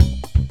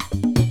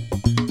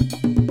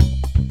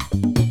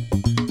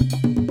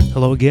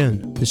Hello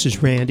again, this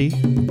is Randy,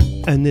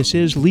 and this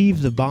is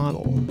Leave the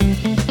Bottle.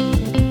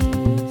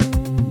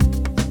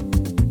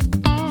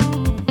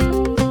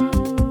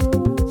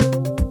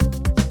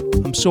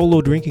 I'm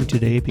solo drinking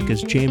today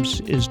because James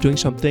is doing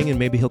something and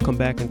maybe he'll come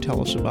back and tell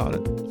us about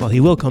it. Well,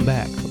 he will come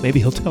back, but maybe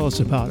he'll tell us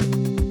about it.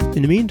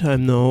 In the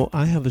meantime, though,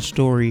 I have a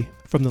story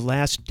from the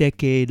last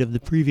decade of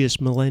the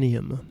previous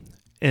millennium,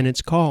 and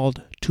it's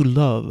called To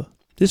Love.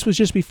 This was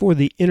just before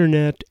the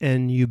internet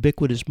and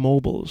ubiquitous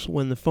mobiles,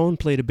 when the phone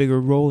played a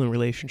bigger role in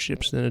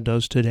relationships than it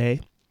does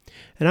today.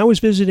 And I was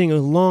visiting a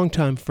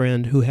longtime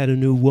friend who had a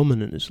new woman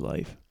in his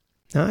life.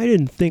 Now, I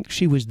didn't think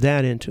she was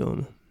that into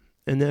him,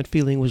 and that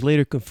feeling was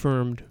later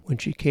confirmed when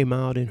she came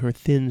out in her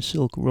thin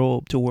silk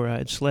robe to where I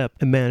had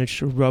slept and managed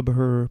to rub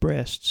her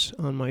breasts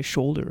on my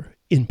shoulder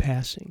in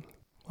passing.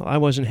 Well, I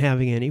wasn't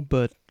having any,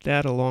 but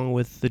that, along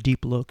with the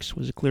deep looks,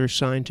 was a clear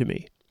sign to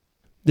me.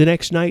 The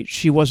next night,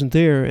 she wasn't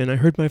there, and I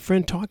heard my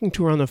friend talking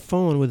to her on the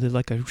phone with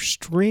like a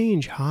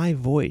strange high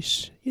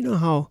voice. You know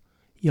how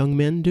young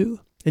men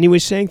do? And he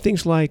was saying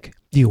things like,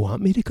 "Do you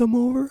want me to come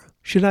over?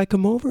 Should I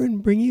come over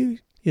and bring you?"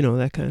 You know,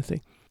 that kind of thing.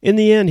 In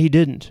the end, he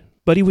didn't.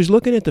 But he was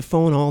looking at the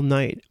phone all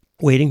night,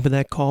 waiting for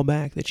that call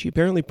back that she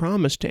apparently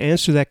promised to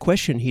answer that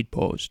question he'd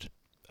posed.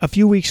 A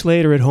few weeks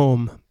later at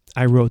home,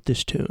 I wrote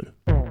this tune.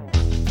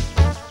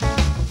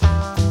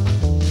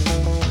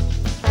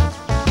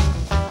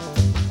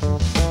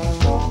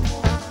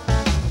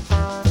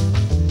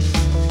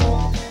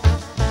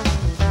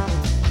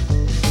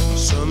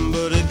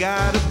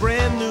 Got a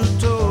brand new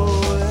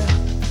toy,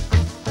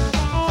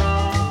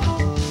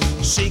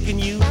 shaking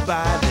you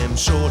by them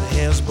short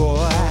hairs,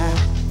 boy.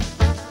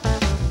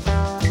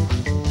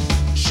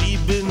 She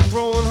been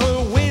throwing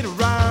her weight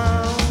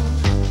around.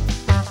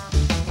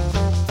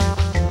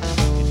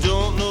 You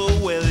don't know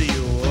whether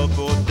you're up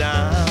or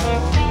down.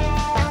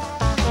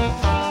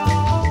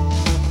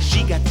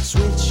 She got the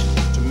switch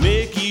to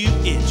make you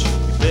itch.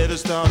 You better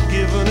start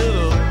giving it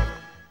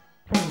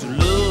up to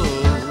love.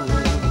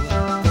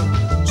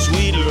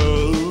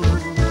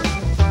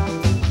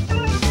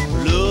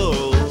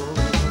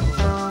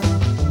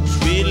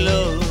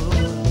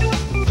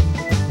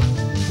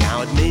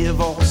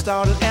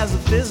 Started as a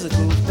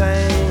physical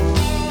thing,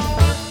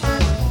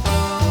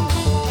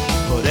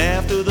 but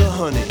after the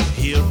honey,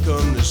 here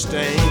come the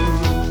sting.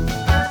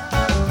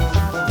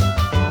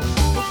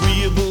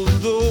 Agreeable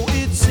though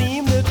it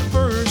seemed at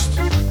first,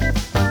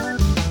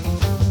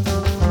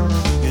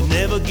 you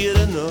never get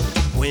enough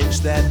to quench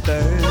that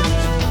thirst.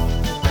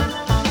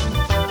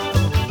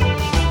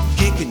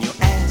 Kicking your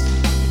ass,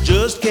 you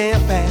just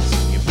can't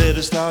pass. You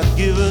better start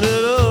giving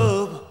it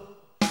up.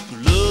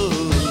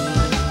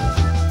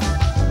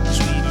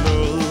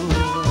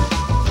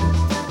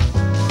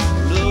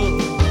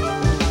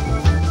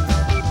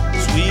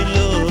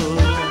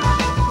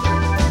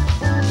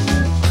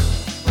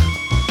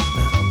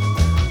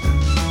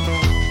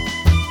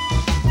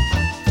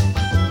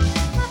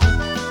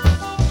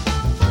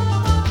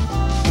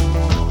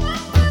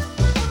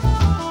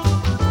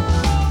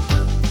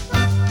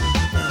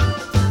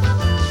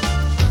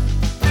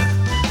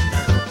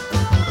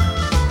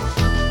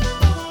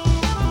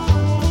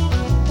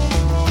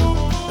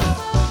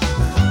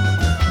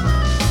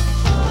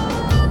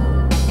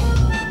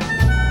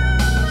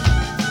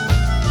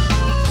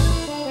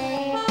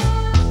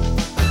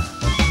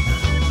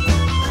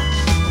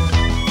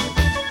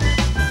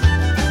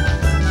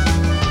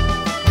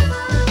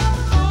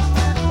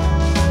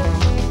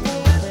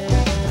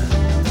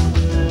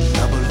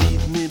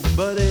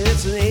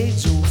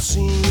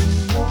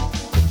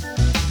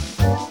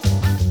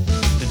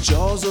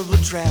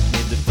 Trap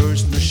made the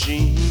first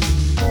machine.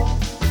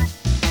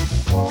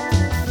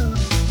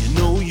 You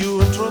know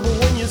you're in trouble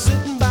when you're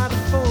sitting by the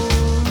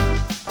phone,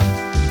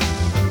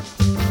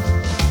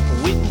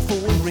 waiting for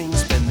a ring,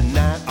 spend the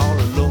night all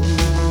alone.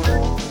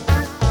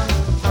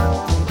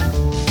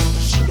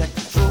 She got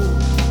control,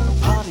 a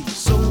part of your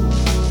soul.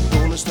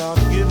 Gonna start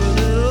giving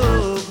it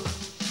up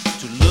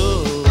to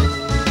love,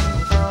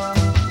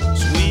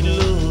 sweet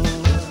love.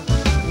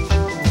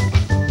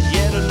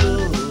 Yeah, to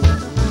love.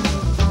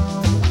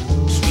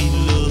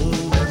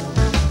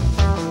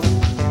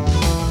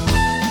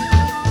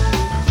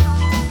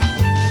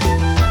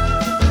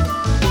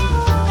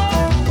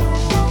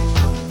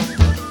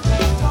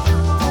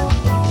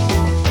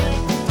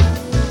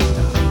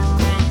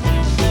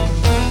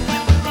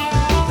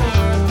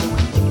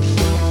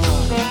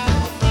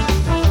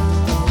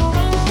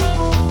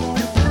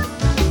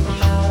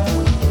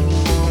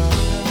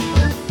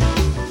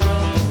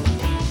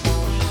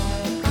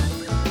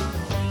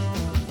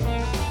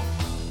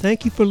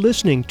 Thank you for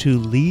listening to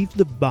Leave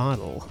the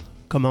Bottle.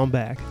 Come on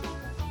back.